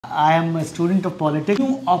I am a student of politics.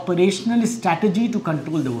 New operational strategy to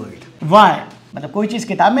control the world. Why? मतलब कोई चीज़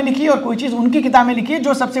किताब में लिखी है और कोई चीज़ उनकी किताब में लिखी है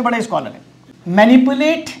जो सबसे बड़े स्कॉलर हैं.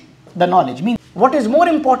 Manipulate the knowledge. Means what is more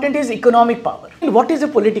important is economic power. What is a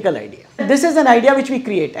political idea? This is an idea which we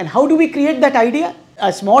create. And how do we create that idea?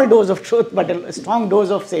 A small dose of truth, but a strong dose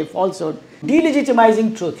of, say, falsehood.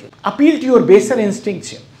 Delegitimizing truth. Appeal to your baser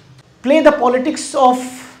instincts. Play the politics of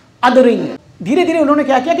othering. धीरे धीरे उन्होंने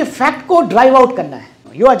क्या किया कि fact को drive out करना है.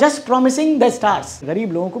 You are just promising the stars.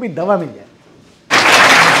 गरीब लोगों को भी दवा मिल जाए.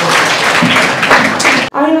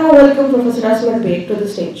 I now welcome Professor Asmer to the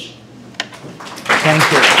stage. Thank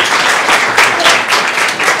you.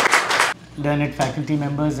 Learned faculty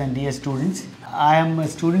members and dear students. I am a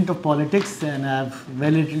student of politics and I have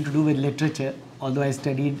very little to do with literature, although I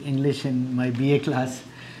studied English in my BA class.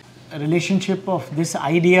 A relationship of this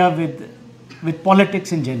idea with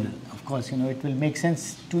politics in general. Of course, it will make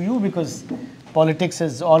sense to you because politics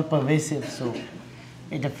is all pervasive, so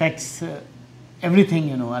it affects everything,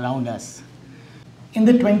 around us. In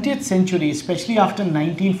the 20th century, especially after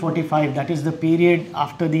 1945, that is the period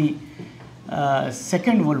after the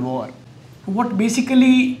Second World War, what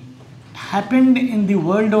basically happened in the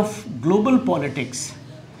world of global politics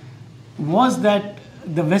was that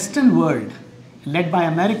the Western world, led by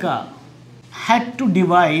America, had to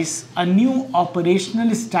devise a new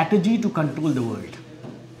operational strategy to control the world.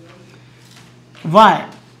 Why?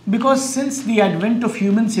 Because since the advent of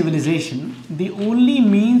human civilization, the only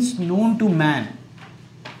means known to man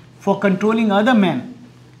for controlling other men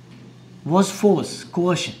was force,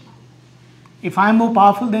 coercion. If I am more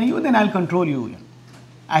powerful than you, then I'll control you,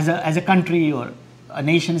 as a country or a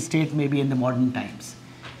nation state maybe in the modern times.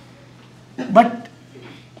 But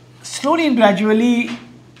slowly and gradually,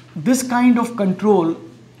 this kind of control,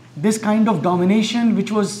 this kind of domination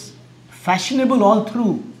which was fashionable all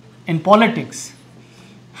through in politics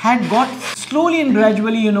had got slowly and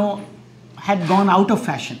gradually, had gone out of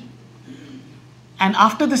fashion. And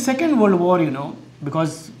after the Second World War,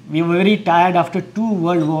 because we were very tired after two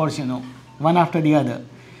world wars, one after the other.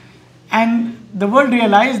 And the world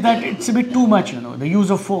realized that it's a bit too much, the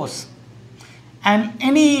use of force. And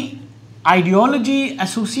any ideology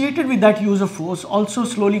associated with that use of force also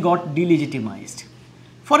slowly got delegitimized.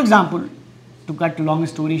 For example, to cut a long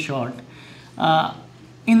story short,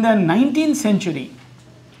 in the 19th century,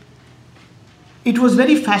 it was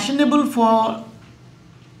very fashionable for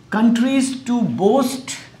countries to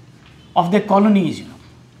boast of their colonies,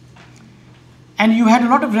 And you had a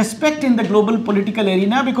lot of respect in the global political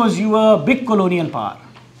arena because you were a big colonial power.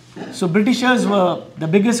 So Britishers were the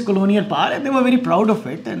biggest colonial power and they were very proud of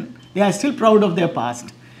it and they are still proud of their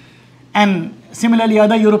past. And similarly,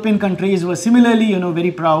 other European countries were similarly,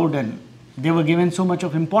 very proud and they were given so much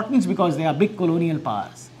of importance because they are big colonial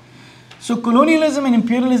powers. So colonialism and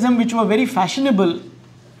imperialism, which were very fashionable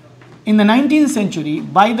in the 19th century,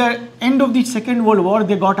 by the end of the Second World War,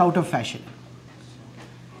 they got out of fashion.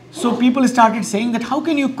 So people started saying that how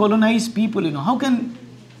can you colonize people, how can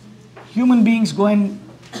human beings go and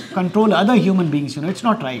control other human beings, it's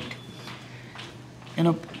not right.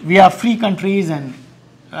 We are free countries and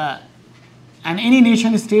any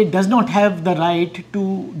nation state does not have the right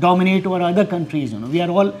to dominate over other countries, We are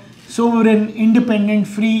all sovereign, independent,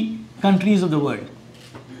 free countries of the world.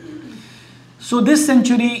 So this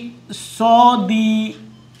century saw the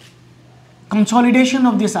consolidation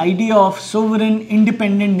of this idea of sovereign,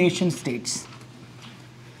 independent nation states.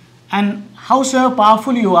 And howsoever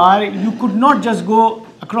powerful you are, you could not just go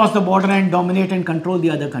across the border and dominate and control the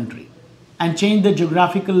other country and change the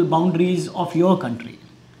geographical boundaries of your country.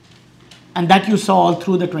 And that you saw all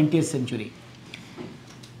through the 20th century.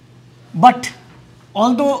 But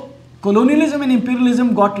although colonialism and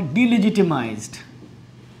imperialism got delegitimized,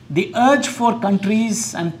 the urge for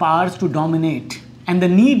countries and powers to dominate and the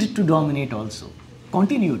need to dominate also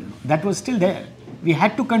continued. That was still there. We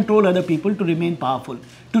had to control other people to remain powerful,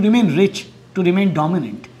 to remain rich, to remain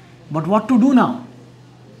dominant. But what to do now?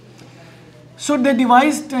 So they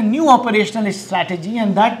devised a new operational strategy,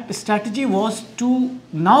 and that strategy was to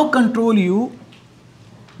now control you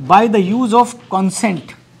by the use of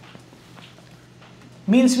consent.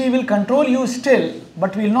 Means we will control you still,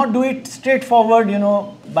 but we will not do it straightforward,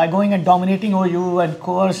 by going and dominating over you and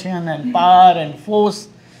coercion and power and force,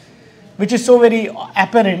 which is so very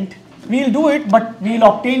apparent. We will do it, but we will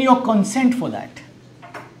obtain your consent for that.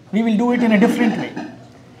 We will do it in a different way.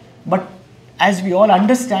 But as we all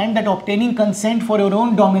understand that obtaining consent for your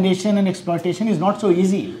own domination and exploitation is not so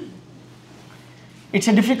easy. It's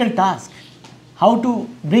a difficult task. How to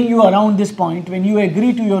bring you around this point when you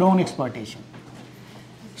agree to your own exploitation.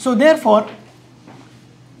 So therefore,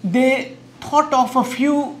 they thought of a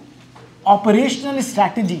few operational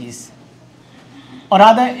strategies or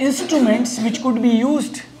other instruments which could be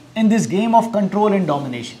used in this game of control and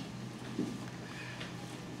domination.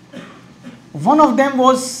 One of them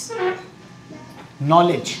was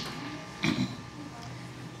knowledge.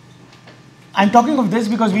 I'm talking of this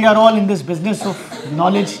because we are all in this business of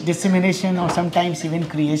knowledge dissemination or sometimes even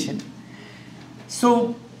creation.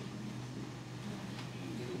 So,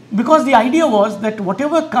 because the idea was that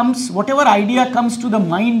whatever idea comes to the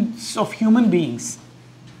minds of human beings,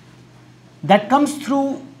 that comes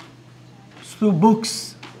through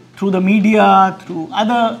books, through the media, through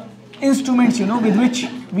other instruments, with which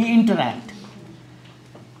we interact.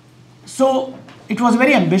 So it was a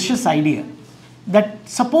very ambitious idea that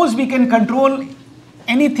suppose we can control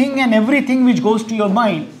anything and everything which goes to your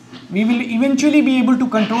mind, we will eventually be able to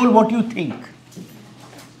control what you think,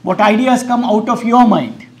 what ideas come out of your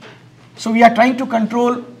mind. So we are trying to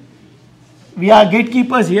control, we are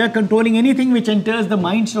gatekeepers here, controlling anything which enters the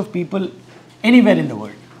minds of people anywhere in the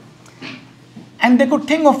world. And they could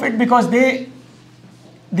think of it because they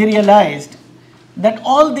realized that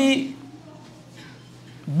all the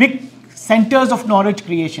big centers of knowledge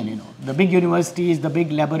creation, the big universities, the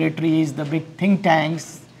big laboratories, the big think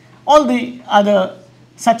tanks, all the other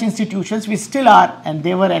such institutions which still are, and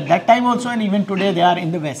they were at that time also, and even today they are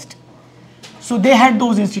in the West. So they had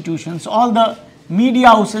those institutions, all the media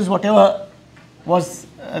houses, whatever was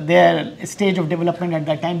their stage of development at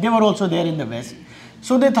that time, they were also there in the West.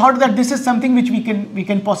 So they thought that this is something which we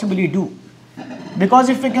can possibly do, because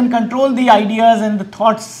if we can control the ideas and the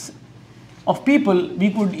thoughts of people,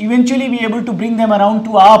 we could eventually be able to bring them around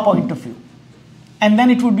to our point of view, and then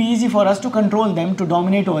it would be easy for us to control them, to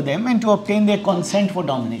dominate over them, and to obtain their consent for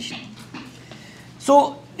domination.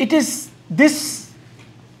 So it is this,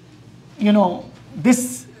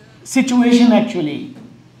 this situation actually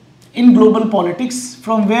in global politics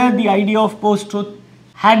from where the idea of post-truth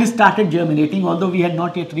had started germinating, although we had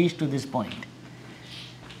not yet reached to this point.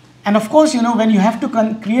 And of course, when you have to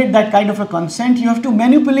create that kind of a consent, you have to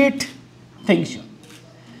manipulate things.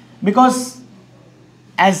 Because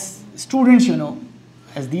as students,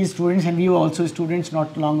 as these students, and we were also students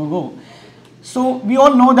not long ago, so we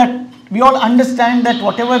all know that, we all understand that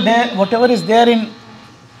whatever is there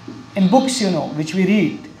in books, which we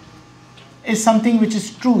read, is something which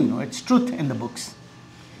is true, it's truth in the books.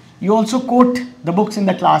 You also quote the books in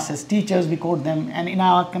the classes, teachers, we quote them, and in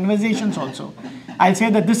our conversations also, I'll say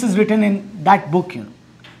that this is written in that book,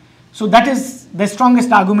 So that is the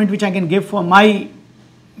strongest argument which I can give for my,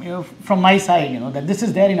 from my side, that this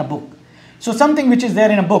is there in a book. So something which is there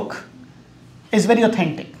in a book is very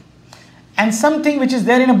authentic. And something which is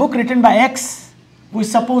there in a book written by X, who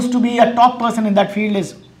is supposed to be a top person in that field,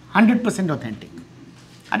 is 100% authentic.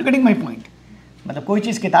 Are you getting my point? मतलब कोई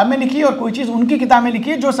चीज़ किताब में लिखी है और कोई चीज़ उनकी किताब में लिखी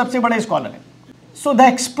है जो सबसे बड़े स्कॉलर हैं. So the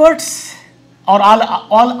experts are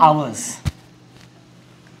all ours.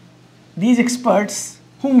 These experts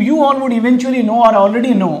whom you all would eventually know or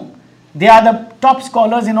already know, they are the top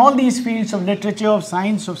scholars in all these fields of literature, of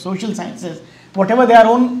science, of social sciences, whatever they are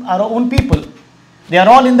our own people. They are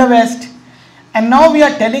all in the West, and now we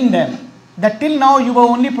are telling them that till now you were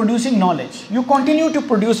only producing knowledge. You continue to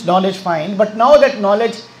produce knowledge, fine, but now that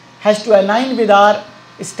knowledge has to align with our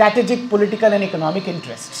strategic, political and economic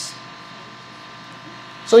interests.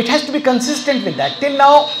 So it has to be consistent with that. Till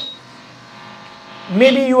now,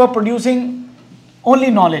 maybe you are producing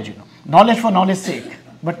only knowledge, knowledge for knowledge's sake.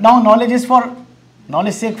 But now knowledge is for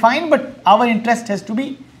knowledge's sake, fine, but our interest has to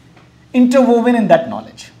be interwoven in that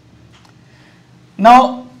knowledge.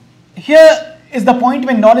 Now, here is the point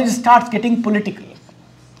when knowledge starts getting political.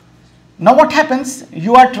 Now what happens?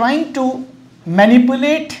 You are trying to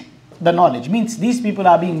manipulate the knowledge. Means these people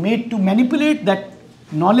are being made to manipulate that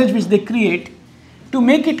knowledge which they create to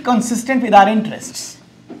make it consistent with our interests.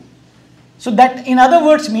 So that, in other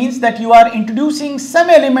words, means that you are introducing some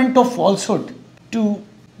element of falsehood to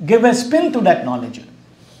give a spin to that knowledge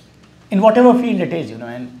in whatever field it is,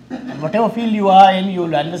 and whatever field you are in, you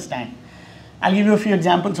will understand. I'll give you a few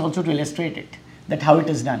examples also to illustrate it, that how it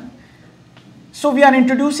is done. So we are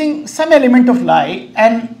introducing some element of lie,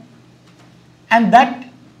 and that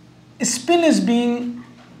spin is being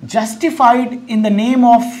justified in the name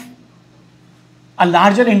of a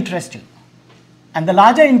larger interest. And the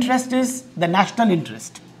larger interest is the national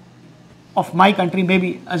interest of my country,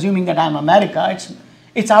 maybe assuming that I am America,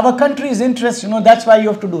 it's our country's interest, that's why you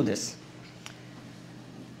have to do this.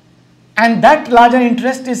 And that larger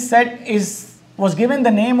interest was given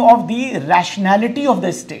the name of the rationality of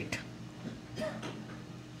the state.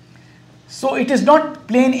 So it is not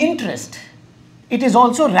plain interest, it is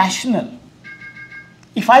also rational.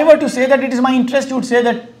 If I were to say that it is my interest, you would say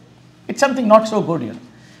that it's something not so good, you know.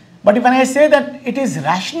 But when I say that it is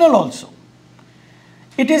rational also,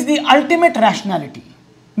 it is the ultimate rationality.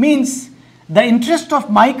 Means the interest of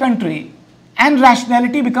my country and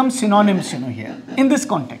rationality become synonyms, you know, here in this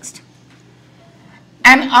context.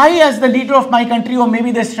 And I, as the leader of my country, or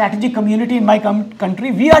maybe the strategic community in my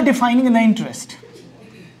country, we are defining the interest.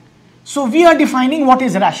 So we are defining what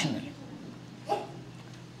is rational.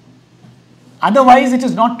 Otherwise, it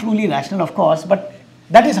is not truly rational, of course, but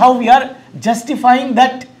that is how we are justifying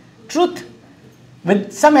that truth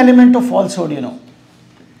with some element of falsehood, you know.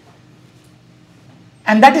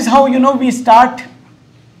 And that is how, you know, we start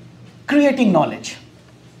creating knowledge.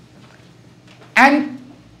 And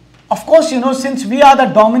of course, you know, since we are the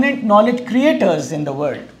dominant knowledge creators in the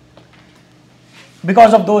world,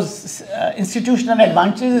 because of those institutional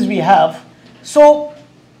advantages we have, so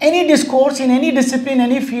any discourse in any discipline,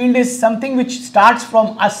 any field is something which starts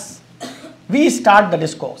from us. We start the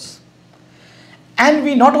discourse. And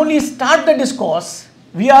we not only start the discourse,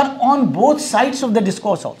 we are on both sides of the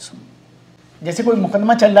discourse also. जैसे कोई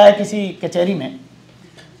मुकदमा चल रहा है किसी कचहरी में,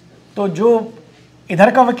 तो जो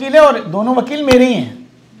इधर का वकील है और दोनों वकील मेरे ही हैं.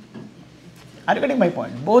 Are you getting my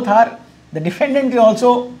point? Both are, the defendant is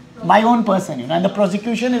also my own person, you know, and the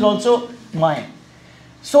prosecution is also mine.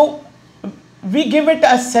 So we give it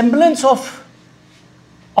a semblance of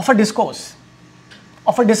a discourse,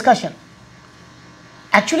 of a discussion.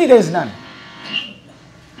 Actually, there is none.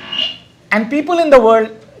 And people in the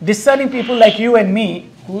world, discerning people like you and me,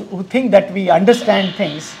 who think that we understand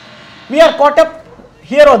things, we are caught up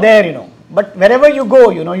here or there, you know. But wherever you go,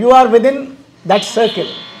 you know, you are within that circle.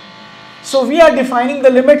 So we are defining the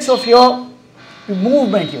limits of your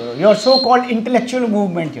movement, you know, your so-called intellectual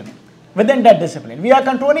movement, you know, within that discipline. We are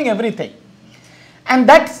controlling everything. And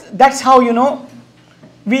that's how, you know,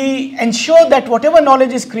 we ensure that whatever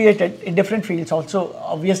knowledge is created in different fields, also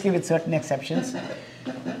obviously with certain exceptions,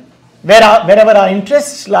 wherever our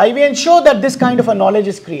interests lie, we ensure that this kind of a knowledge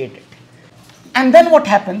is created. And then what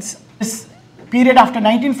happens, this period after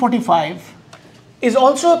 1945 is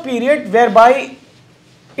also a period whereby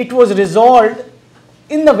it was resolved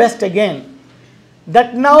in the West again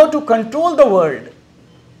that now to control the world,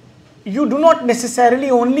 you do not necessarily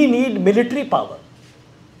only need military power.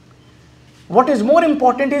 What is more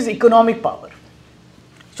important is economic power.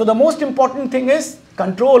 So the most important thing is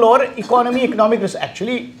control or economic resource.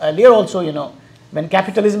 Actually, earlier also, you know, when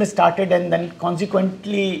capitalism started and then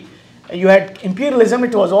consequently you had imperialism,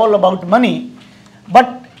 it was all about money.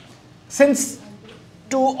 But since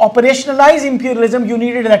to operationalize imperialism, you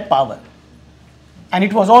needed that power. And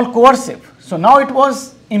it was all coercive. So now it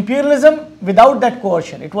was imperialism without that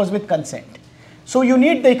coercion. It was with consent. So you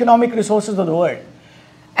need the economic resources of the world.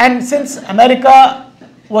 And since America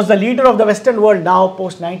was the leader of the Western world now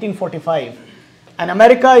post 1945, and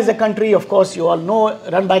America is a country, of course, you all know,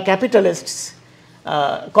 run by capitalists,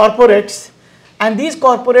 corporates, and these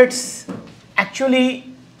corporates actually,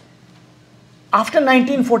 after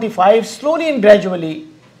 1945, slowly and gradually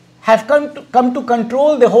have come to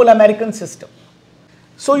control the whole American system.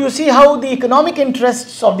 So you see how the economic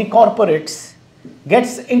interests of the corporates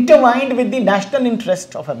gets intertwined with the national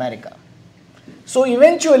interest of America. So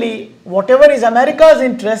eventually, whatever is America's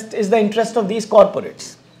interest is the interest of these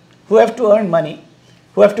corporates who have to earn money,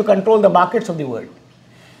 who have to control the markets of the world.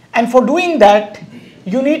 And for doing that,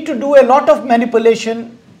 you need to do a lot of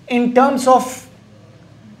manipulation in terms of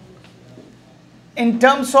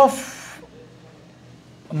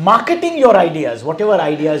marketing your ideas, whatever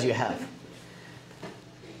ideas you have,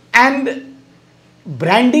 and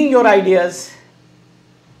branding your ideas,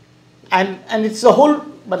 and it's a whole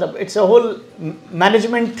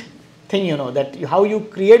management thing, you know, that how you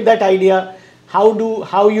create that idea,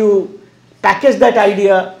 how you package that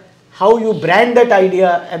idea, how you brand that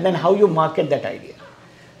idea, and then how you market that idea.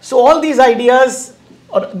 So all these ideas,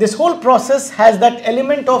 or this whole process has that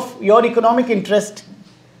element of your economic interest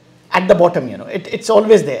at the bottom, you know, it's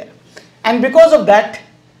always there. And because of that,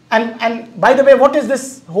 and by the way, what is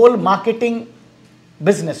this whole marketing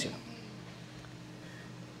business, you know?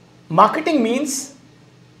 Marketing means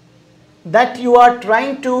that you are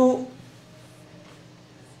trying to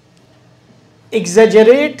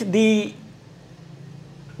exaggerate the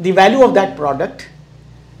value of that product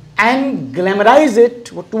and glamorize it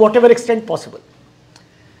to whatever extent possible.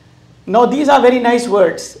 Now these are very nice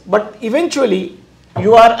words, but eventually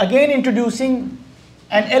you are again introducing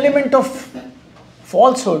an element of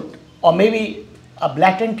falsehood or maybe a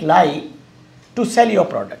blatant lie to sell your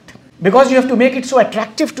product, because you have to make it so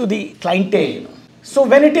attractive to the clientele, you know. So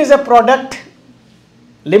when it is a product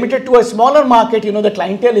limited to a smaller market, you know, the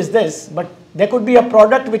clientele is this, but There could be a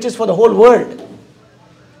product which is for the whole world.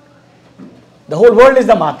 The whole world is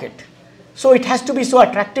the market. So it has to be so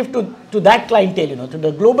attractive to that clientele, to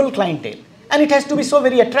the global clientele. And it has to be so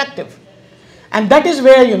very attractive. And that is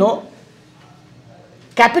where,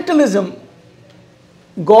 capitalism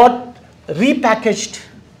got repackaged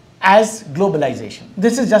as globalization.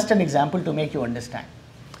 This is just an example to make you understand.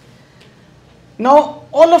 Now,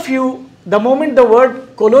 all of you, the moment the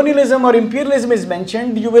word colonialism or imperialism is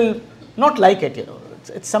mentioned, you will not like it,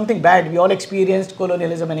 It's something bad. We all experienced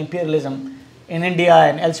colonialism and imperialism in India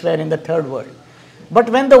and elsewhere in the third world. But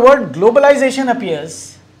when the word globalization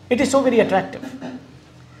appears, it is so very attractive.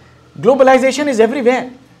 Globalization is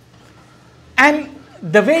everywhere. And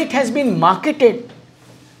the way it has been marketed,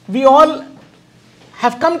 we all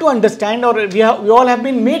have come to understand, or we all have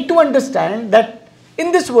been made to understand that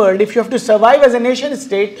in this world, if you have to survive as a nation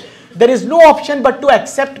state, there is no option but to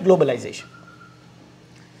accept globalization.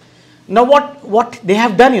 Now what they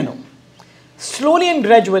have done, slowly and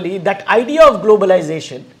gradually, that idea of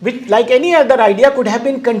globalization, which like any other idea could have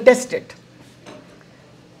been contested,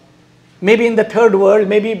 maybe in the third world,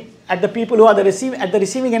 maybe at the people who are at the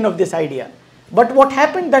receiving end of this idea. But what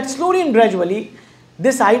happened that slowly and gradually,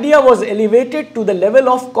 this idea was elevated to the level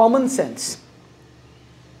of common sense.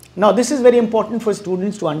 Now this is very important for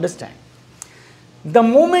students to understand. The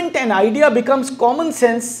moment an idea becomes common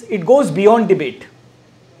sense, it goes beyond debate.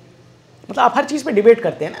 मतलब आप हर चीज़ पे debate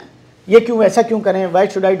करते हैं ना, ये क्यों ऐसा क्यों करें, why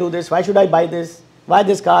should I do this, why should I buy this, why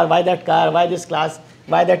this car, why this class,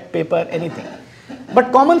 why that paper, anything.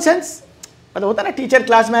 But common sense, मतलब होता है ना, टीचर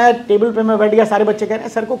क्लास में है, टेबल पे मैं बैठ गया, सारे बच्चे कह रहे हैं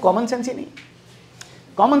सर को कॉमन सेंस ही नहीं.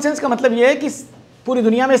 कॉमन सेंस का मतलब ये है कि पूरी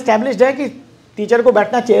दुनिया में एस्टैब्लिश्ड है कि टीचर को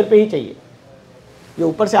बैठना चेयर पे ही चाहिए. ये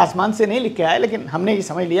ऊपर से आसमान से नहीं लिख के आया, लेकिन हमने ये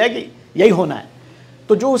समझ लिया कि यही होना है.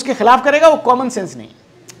 तो जो उसके खिलाफ करेगा वो कॉमन सेंस नहीं.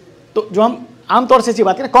 तो जो हम आमतौर से ऐसी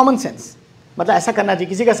बात करें, कॉमन सेंस मतलब ऐसा करना चाहिए,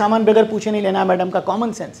 किसी का सामान बगैर पूछे नहीं लेना मैडम का,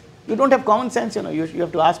 common sense. You don't have common sense, you have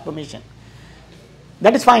to ask permission.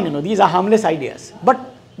 That is fine, these are harmless ideas. But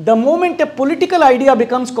the moment a political idea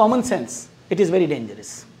becomes common sense, it is very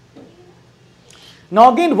dangerous.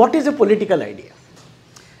 Now again, what is a political idea?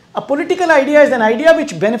 A political idea is an idea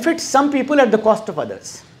which benefits some people at the cost of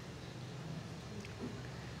others.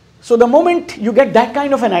 So the moment you get that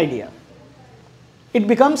kind of an idea, it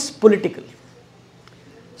becomes political.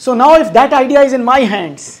 So now if that idea is in my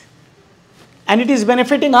hands and it is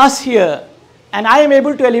benefiting us here, and I am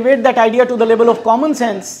able to elevate that idea to the level of common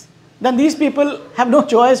sense, then these people have no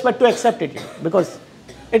choice but to accept it, because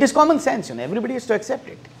it is common sense, everybody has to accept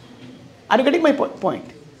it. Are you getting my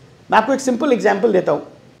point? मैं आपको एक simple example देता हूँ.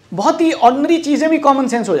 बहुत ही ordinary चीज़ें भी common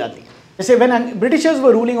sense हो जाती हैं. जैसे when Britishers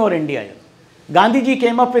were ruling over India, Gandhi ji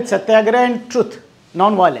came up with Satyagraha and truth,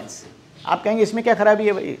 non violence. आप कहेंगे इसमें क्या खराबी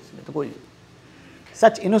है भाई, इसमें तो कोई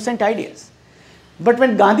सच innocent ideas. But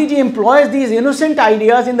when Gandhiji employs these innocent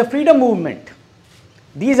ideas in the freedom movement,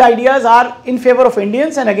 these ideas are in favor of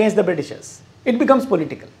Indians and against the Britishers. It becomes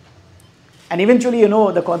political. And eventually you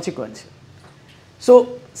know the consequence.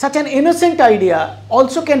 So such an innocent idea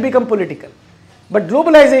also can become political. But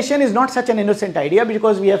globalization is not such an innocent idea,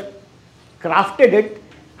 because we have crafted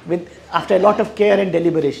it after a lot of care and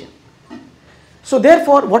deliberation. So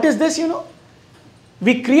therefore, what is this,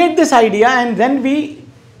 We create this idea and then we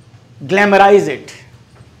glamorize it,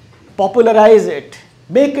 popularize it,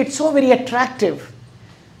 make it so very attractive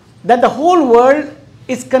that the whole world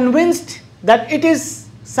is convinced that it is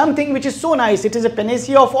something which is so nice, it is a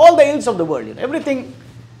panacea of all the ills of the world. Everything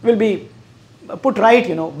will be put right,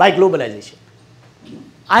 by globalization.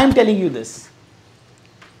 I am telling you this.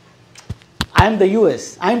 I am the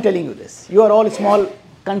US. I am telling you this. You are all small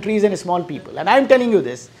countries and small people, and I am telling you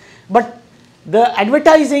this. But the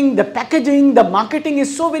advertising, the packaging, the marketing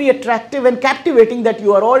is so very attractive and captivating that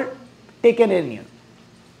you are all taken in.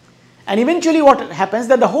 And eventually what happens,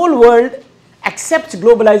 that the whole world accepts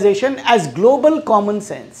globalization as global common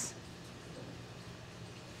sense.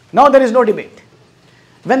 Now there is no debate.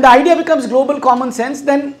 When the idea becomes global common sense,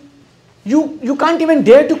 then you can't even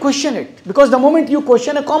dare to question it, because the moment you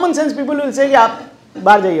question a common sense, people will say, आप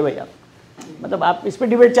बाहर जाइए भाई, आप मतलब आप इस पे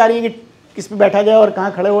debate चाह रही हैं कि किस पे बैठा जाए और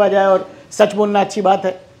कहाँ खड़े हुआ जाए, और सच बोलना अच्छी बात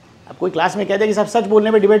है. अब कोई क्लास में कह दे कि सब सच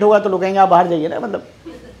बोलने पे डिबेट होगा, तो लोग कहेंगे आप बाहर जाइए ना. मतलब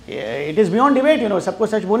इट इज़ बियॉन्ड डिबेट, सबको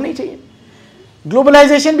सच बोलना ही चाहिए.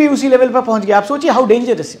 ग्लोबलाइजेशन भी उसी लेवल पर पहुंच गया. आप सोचिए how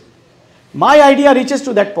dangerous. My idea reaches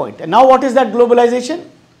to that point, and now what is that globalisation?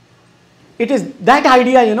 It is that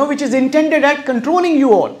idea, which is intended at controlling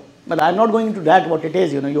you all. But I am not going into that, what it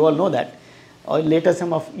is, you all know that. Or later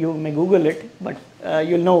some of you may Google it, but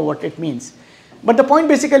you'll know what it means. But the point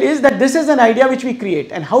basically is that this is an idea which we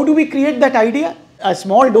create. And how do we create that idea? A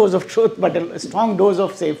small dose of truth, but a strong dose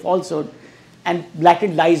of, say, falsehood. and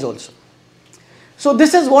blatant lies also. So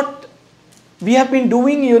this is what we have been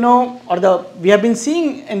doing, or we have been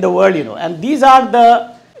seeing in the world, and these are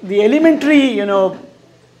the elementary,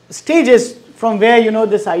 stages from where,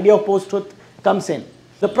 this idea of post-truth comes in.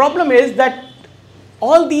 The problem is that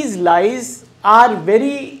all these lies are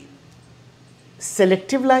very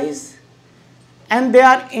selective lies, and they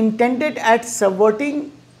are intended at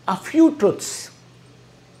subverting a few truths.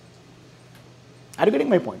 Are you getting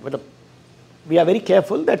my point? We are very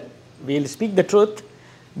careful that we will speak the truth,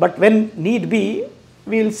 but when need be,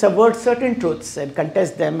 we will subvert certain truths and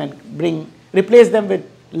contest them and replace them with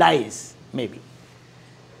lies, maybe.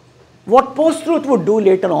 What post-truth would do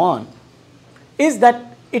later on is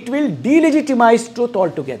that it will delegitimize truth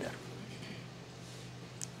altogether.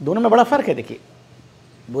 दोनों में बड़ा फर्क है, देखिए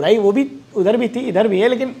बुराई वो भी उधर भी थी इधर भी है,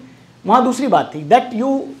 लेकिन वहाँ दूसरी बात थी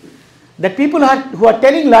that people who are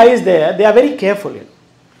telling lies there, they are very careful.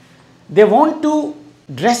 They want to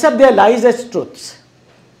dress up their lies as truths.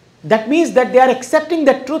 That means that they are accepting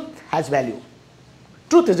that truth has value.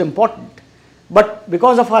 Truth is important, but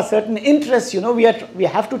because of our certain interests, we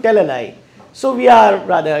have to tell a lie. So we are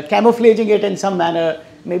rather camouflaging it in some manner,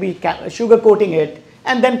 maybe sugarcoating it,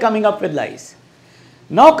 and then coming up with lies.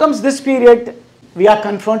 Now comes this period, we are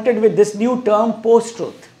confronted with this new term,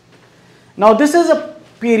 post-truth. Now this is a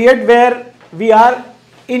period where we are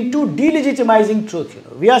into delegitimizing truth.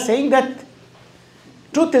 We are saying that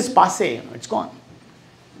truth is passé, it's gone.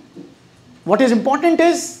 What is important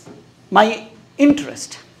is my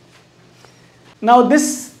interest. Now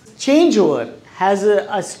this changeover has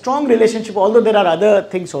a strong relationship, although there are other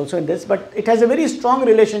things also in this, but it has a very strong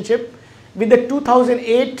relationship with the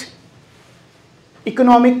 2008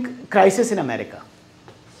 economic crisis in America.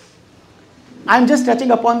 I am just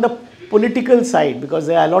touching upon the political side because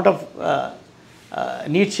there are a lot of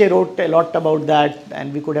Nietzsche wrote a lot about that,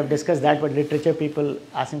 and we could have discussed that, but literature people,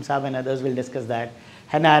 Asim Saab and others will discuss that.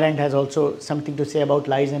 Hannah Arendt has also something to say about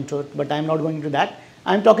lies and truth, but I am not going into that.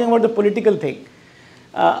 I am talking about the political thing.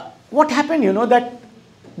 What happened,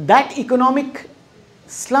 that economic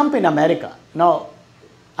slump in America. Now,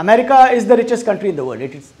 America is the richest country in the world.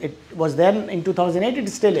 It was then in 2008, it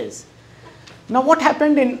still is. Now, what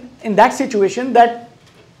happened in that situation, that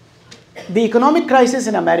the economic crisis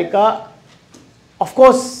in America, of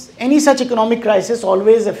course, any such economic crisis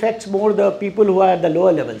always affects more the people who are at the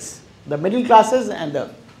lower levels, the middle classes and the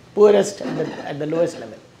poorest at the lowest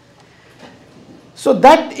level. So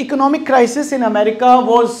that economic crisis in America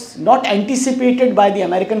was not anticipated by the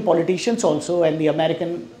American politicians also and the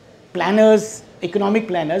American planners, economic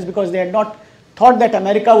planners, because they had not thought that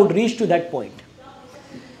America would reach to that point.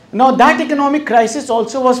 Now that economic crisis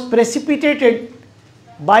also was precipitated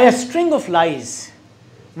by a string of lies,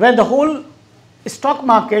 where the whole stock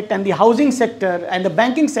market and the housing sector and the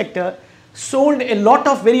banking sector sold a lot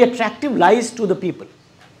of very attractive lies to the people.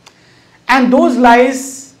 And those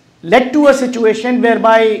lies led to a situation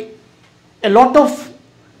whereby a lot of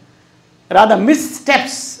rather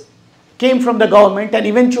missteps came from the government, and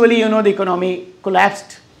eventually, the economy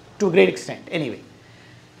collapsed to a great extent. Anyway,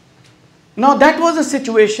 now that was a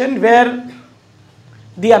situation where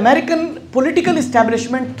the American political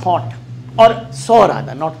establishment thought, or saw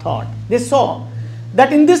rather, not thought, they saw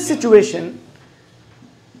that in this situation,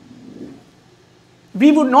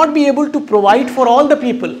 we would not be able to provide for all the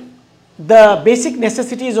people the basic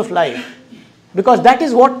necessities of life, because that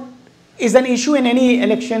is what is an issue in any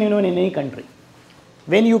election, in any country.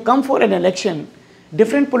 When you come for an election,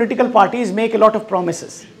 different political parties make a lot of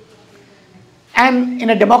promises. And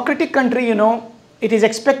in a democratic country, it is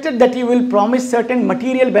expected that you will promise certain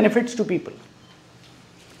material benefits to people.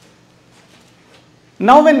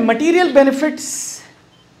 Now, when material benefits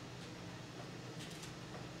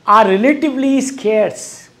are relatively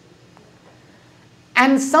scarce,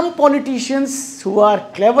 and some politicians who are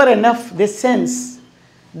clever enough, they sense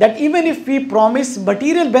that even if we promise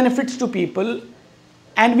material benefits to people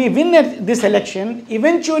and we win this election,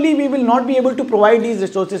 eventually we will not be able to provide these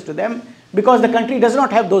resources to them because the country does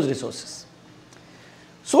not have those resources.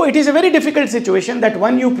 So it is a very difficult situation that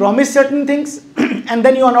when you promise certain things and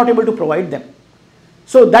then you are not able to provide them.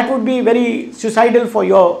 So that would be very suicidal for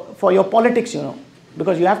your politics,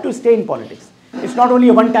 because you have to stay in politics. It's not only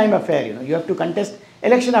a one-time affair, you have to contest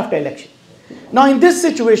election after election. Now in this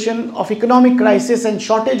situation of economic crisis and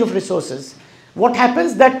shortage of resources, what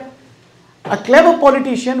happens that a clever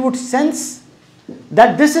politician would sense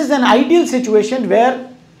that this is an ideal situation where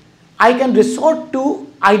I can resort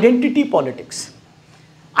to identity politics.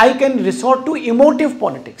 I can resort to emotive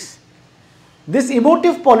politics. This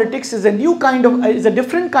emotive politics is a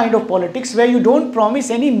different kind of politics where you don't promise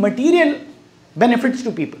any material benefits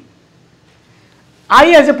to people.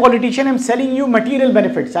 I as a politician am selling you material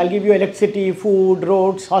benefits. I'll give you electricity, food,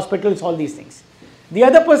 roads, hospitals, all these things. The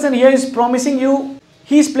other person here is promising you,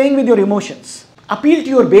 he is playing with your emotions. Appeal to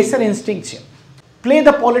your baser instincts here. Play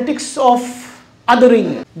the politics of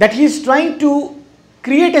othering. That he is trying to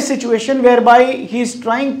create a situation whereby he is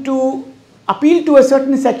trying to appeal to a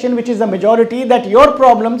certain section which is the majority, that your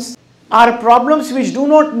problems are problems which do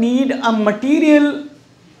not need a material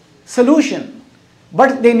solution,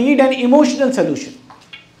 but they need an emotional solution.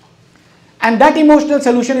 And that emotional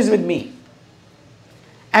solution is with me.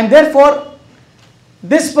 And therefore,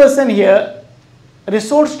 this person here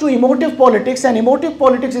resorts to emotive politics, and emotive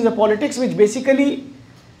politics is a politics which basically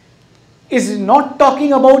is not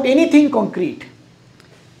talking about anything concrete.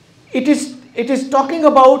 It is talking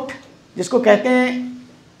about, जिसको कहते हैं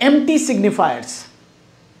empty signifiers.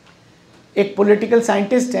 एक political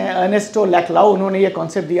scientist हैं Ernesto लैक्लाउ, उन्होंने ये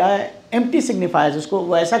concept दिया है empty signifiers. उसको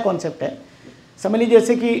वो ऐसा concept है, समझ लीजिए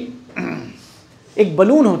जैसे कि एक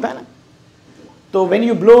balloon होता है ना, तो when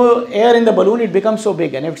you blow air in the balloon it becomes so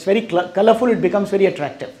big and if it's very colorful it becomes very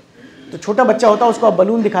attractive. तो छोटा बच्चा होता है, उसको आप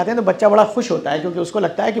बलून दिखाते हैं तो बच्चा बड़ा खुश होता है क्योंकि उसको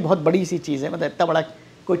लगता है कि बहुत बड़ी सी चीज़ है, मतलब इतना बड़ा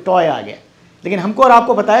कोई टॉय आ गया. लेकिन हमको और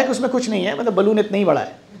आपको पता है कि उसमें कुछ नहीं है, मतलब बलून इतना ही बड़ा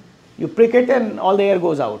है. You prick it and all the air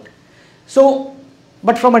goes out. So,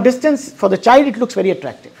 but from a distance, for the child it looks very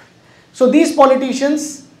attractive. So these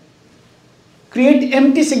politicians create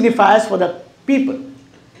empty signifiers for the people.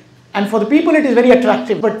 And for the people it is very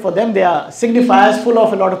attractive, but for them they are signifiers full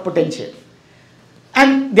of a lot of potential.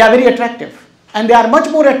 And they are very attractive. And they are much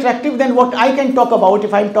more attractive than what I can talk about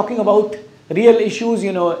if I am talking about real issues,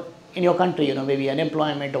 in your country, maybe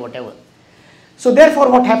unemployment or whatever. So therefore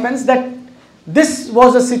what happens that this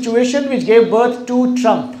was a situation which gave birth to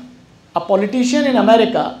Trump, a politician in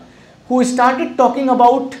America who started talking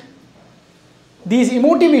about these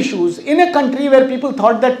emotive issues in a country where people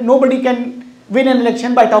thought that nobody can win an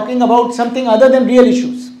election by talking about something other than real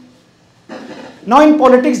issues. Now in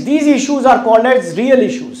politics, these issues are called as real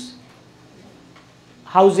issues.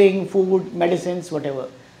 Housing, food, medicines, whatever,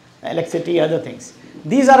 electricity, other things.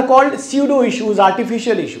 These are called pseudo issues,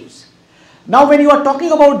 artificial issues. Now when you are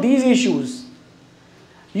talking about these issues,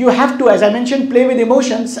 you have to, as I mentioned, play with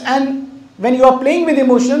emotions, and when you are playing with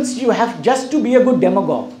emotions, you have just to be a good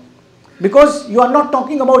demagogue because you are not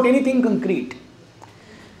talking about anything concrete.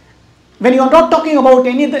 When you are not talking about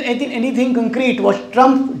anything concrete, what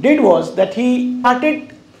Trump did was that he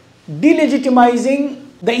started delegitimizing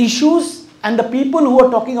the issues and the people who are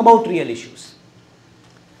talking about real issues.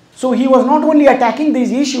 So he was not only attacking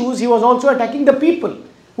these issues, he was also attacking the people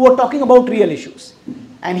who are talking about real issues.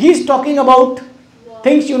 And he's talking about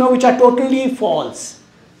things, which are totally false,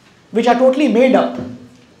 which are totally made up,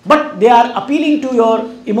 but they are appealing to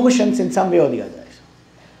your emotions in some way or the other.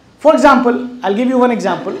 For example, I'll give you one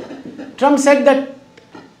example. Trump said that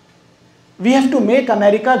we have to make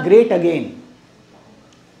America great again.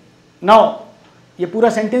 Now, ये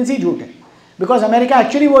पूरा sentence ही झूठ है, because America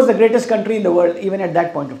actually was the greatest country in the world even at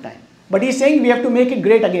that point of time. But he's saying we have to make it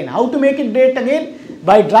great again. How to make it great again?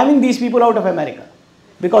 By driving these people out of America.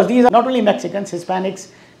 Because these are not only Mexicans,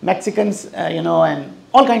 Hispanics, Mexicans, and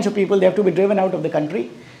all kinds of people, they have to be driven out of the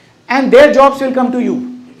country. And their jobs will come to you.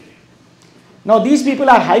 Now these people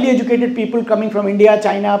are highly educated people coming from India,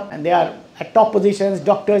 China, and they are at top positions,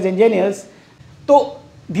 doctors, engineers. तो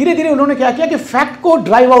धीरे धीरे उन्होंने क्या किया कि fact को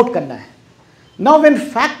drive out करना है. Now when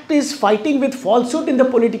fact is fighting with falsehood in the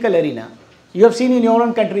political arena, you have seen in your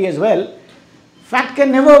own country as well, fact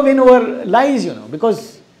can never win over lies,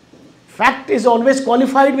 because fact is always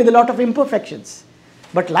qualified with a lot of imperfections.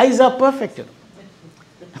 But lies are perfect,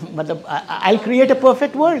 But I'll create a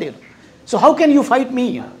perfect world, So how can you fight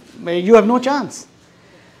me, You have no chance.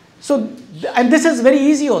 So, and this is very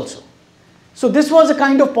easy also. So this was a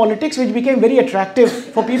kind of politics which became very attractive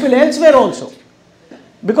for people elsewhere also.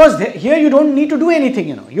 Because here you don't need to do anything,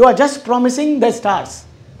 You are just promising the stars.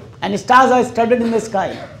 And stars are studded in the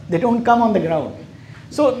sky. They don't come on the ground.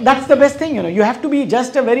 So that's the best thing, You have to be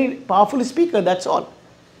just a very powerful speaker, that's all.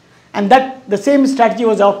 And that the same strategy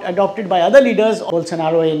was adopted by other leaders,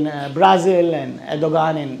 Bolsonaro in Brazil and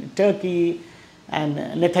Erdogan in Turkey and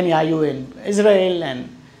Netanyahu in Israel and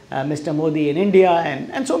Mr. Modi in India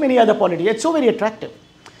and so many other politicians. It's so very attractive.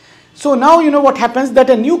 So now what happens, that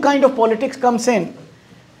a new kind of politics comes in,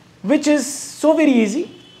 which is so very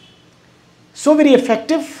easy, so very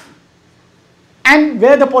effective, and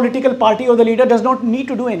where the political party or the leader does not need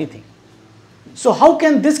to do anything. So how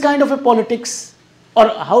can this kind of a politics, or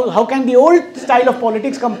how can the old style of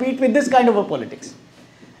politics compete with this kind of a politics?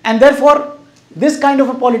 And therefore, this kind of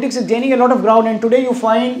a politics is gaining a lot of ground, and today you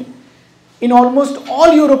find in almost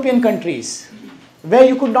all European countries, where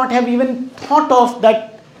you could not have even thought of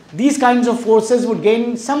that these kinds of forces would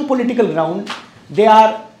gain some political ground. They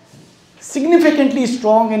are significantly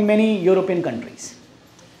strong in many European countries.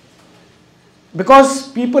 Because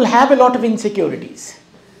people have a lot of insecurities.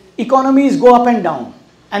 Economies go up and down.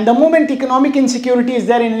 And the moment economic insecurity is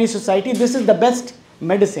there in any society, this is the best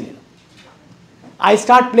medicine. I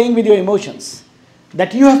start playing with your emotions.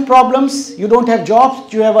 That you have problems, you don't have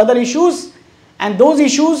jobs, you have other issues, and those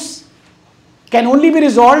issues can only be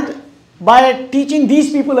resolved by teaching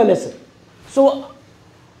these people a lesson. So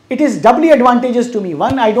it is doubly advantageous to me.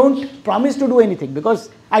 One, I don't promise to do anything because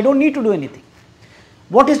I don't need to do anything.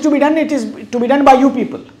 What is to be done? It is to be done by you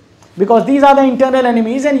people, because these are the internal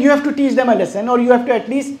enemies and you have to teach them a lesson, or you have to at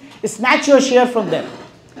least snatch your share from them.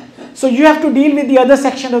 So you have to deal with the other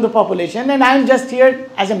section of the population, and I am just here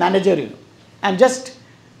as a manager. I am just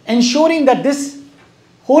ensuring that this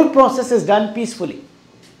whole process is done peacefully.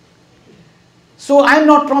 So I am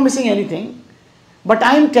not promising anything, but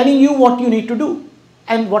I am telling you what you need to do.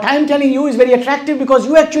 And what I am telling you is very attractive because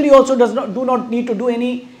you actually also do not need to do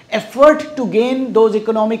any effort to gain those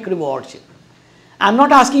economic rewards. I am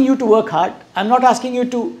not asking you to work hard. I am not asking you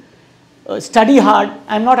to study hard.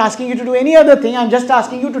 I am not asking you to do any other thing. I am just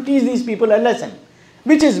asking you to teach these people a lesson,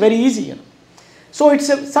 which is very easy. So it's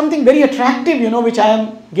something very attractive, which I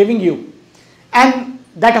am giving you. And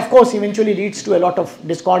that, of course, eventually leads to a lot of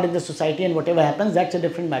discord in the society, and whatever happens, that's a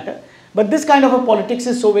different matter. But this kind of a politics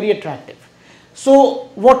is so very attractive. So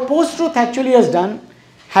what post-truth actually has done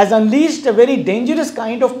has unleashed a very dangerous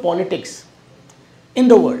kind of politics in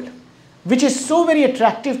the world, which is so very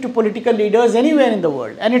attractive to political leaders anywhere in the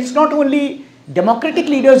world. And it's not only democratic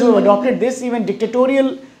leaders who have adopted this, even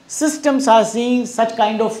dictatorial systems are seeing such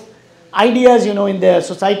kind of ideas, in their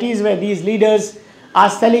societies, where these leaders are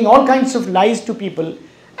selling all kinds of lies to people.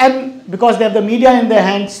 And because they have the media in their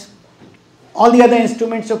hands, all the other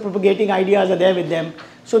instruments of propagating ideas are there with them.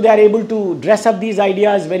 So they are able to dress up these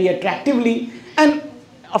ideas very attractively. And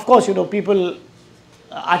of course, people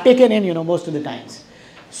are taken in, most of the times.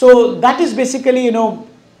 So that is basically,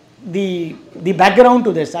 the background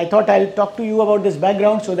to this. I thought I'll talk to you about this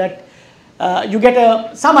background so that you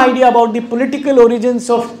get some idea about the political origins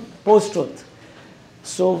of post-truth.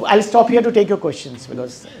 So I'll stop here to take your questions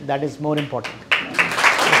because that is more important.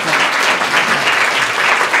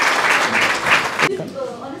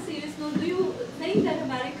 On a serious note, do you think that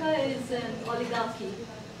America is an oligarchy?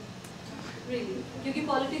 Really? Because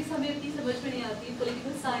politics हमें इतनी समझ में नहीं आती,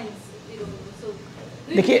 political science, so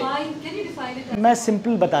can you define it? मैं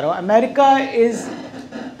simple बता रहा हूँ. America is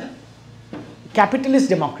capitalist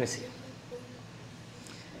democracy.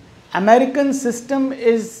 American system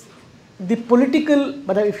is the political,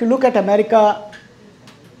 but if you look at America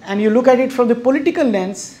and you look at it from the political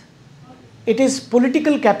lens, it is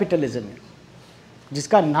political capitalism.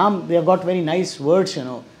 जिसका नाम, they have got very nice words,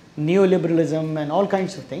 neoliberalism and all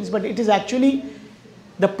kinds of things, but it is actually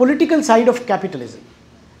the political side of capitalism.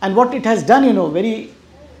 And what it has done,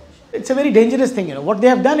 it's a very dangerous thing. What they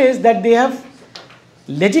have done is that they have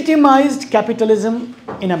legitimized capitalism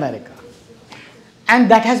in America, and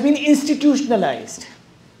that has been institutionalized.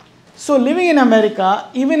 So living in America,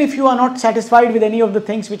 even if you are not satisfied with any of the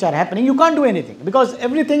things which are happening, you can't do anything because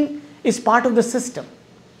everything is part of the system.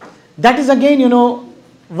 That is again,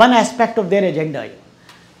 one aspect of their agenda.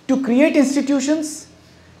 To create institutions,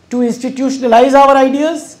 to institutionalize our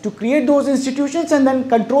ideas, to create those institutions and then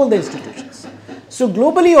control the institutions. So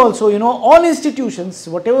globally also, all institutions,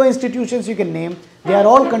 whatever institutions you can name, they are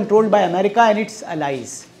all controlled by America and its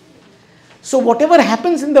allies. So whatever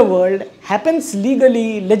happens in the world happens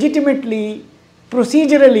legally, legitimately,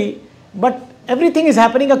 procedurally, but everything is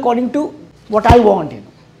happening according to what I want.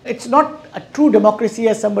 It's not a true democracy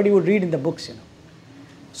as somebody would read in the books.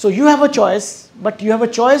 So you have a choice, but you have a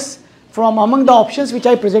choice from among the options which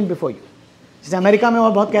I present before you. जैसे America में वो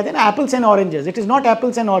बहुत कहते हैं ना apples and oranges. It is not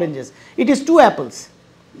apples and oranges. It is two apples,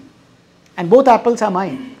 and both apples are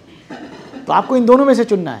mine. तो आपको इन दोनों में से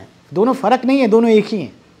चुनना है. दोनों फर्क नहीं है, दोनों एक ही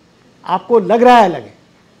हैं. आपको लग रहा है अलग है.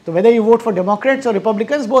 So whether you vote for Democrats or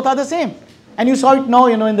Republicans, both are the same. And you saw it now,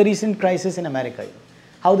 in the recent crisis in America,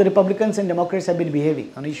 how the Republicans and Democrats have been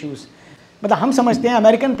behaving on issues. मतलब हम समझते हैं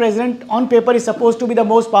American president on paper is supposed to be the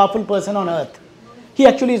most powerful person on earth. He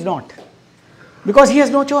actually is not, because he has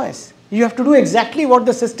no choice. You have to do exactly what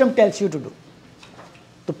the system tells you to do.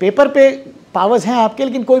 तो paper पे powers हैं आपके,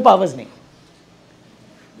 लेकिन कोई powers नहीं,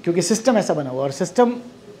 क्योंकि system ऐसा बना हुआ और सिस्टम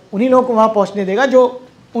उन्हीं लोगों को वहाँ पहुँचने देगा जो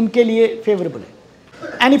उनके लिए फेवरेबल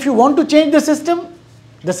है. And if you want to change the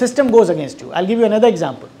system goes against you. I'll give you another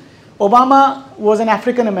example. Obama was an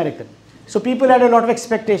African American. So people had a lot of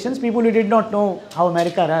expectations, people who did not know how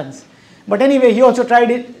America runs. But anyway, he also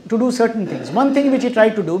tried to do certain things. One thing which he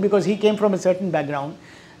tried to do, because he came from a certain background,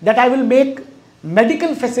 that I will make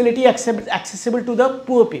medical facility accessible to the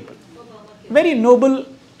poor people. Very noble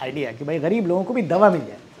idea कि भाई गरीब लोगों को भी दवा मिल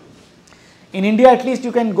जाए. In India, at least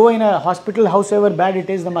you can go in a hospital, howsoever bad it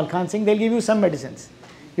is, the Malkhan Singh, they'll give you some medicines.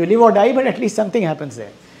 You live or die, but at least something happens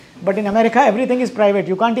there. But in America, everything is private.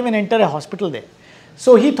 You can't even enter a hospital there.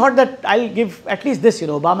 So he thought that I'll give at least this,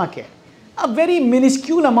 Obamacare. A very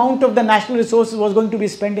minuscule amount of the national resources was going to be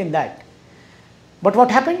spent in that. But what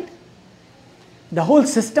happened? The whole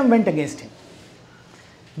system went against him.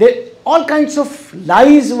 All kinds of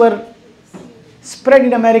lies were spread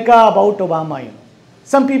in America about Obama.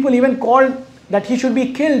 Some people even called that he should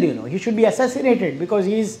be killed. He should be assassinated because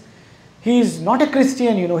he's not a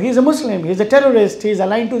Christian. He's a Muslim. He's a terrorist. He's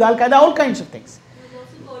aligned to the Al Qaeda. All kinds of things. He was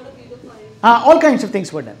also called a pedophile. All kinds of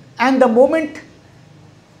things were done. And the moment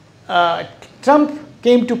Trump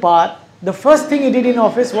came to power, the first thing he did in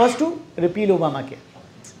office was to repeal Obamacare.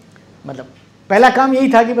 मतलब पहला काम यही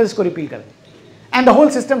था कि बस इसको repeal कर दें. And the whole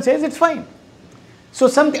system says it's fine. So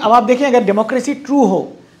something, अब आप देखें अगर democracy true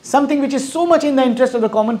हो, something which is so much in the interest of the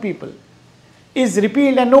common people is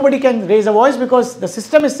repealed and nobody can raise a voice because the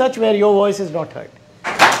system is such where your voice is not heard.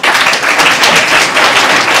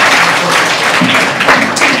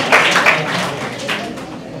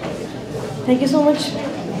 Thank you so much.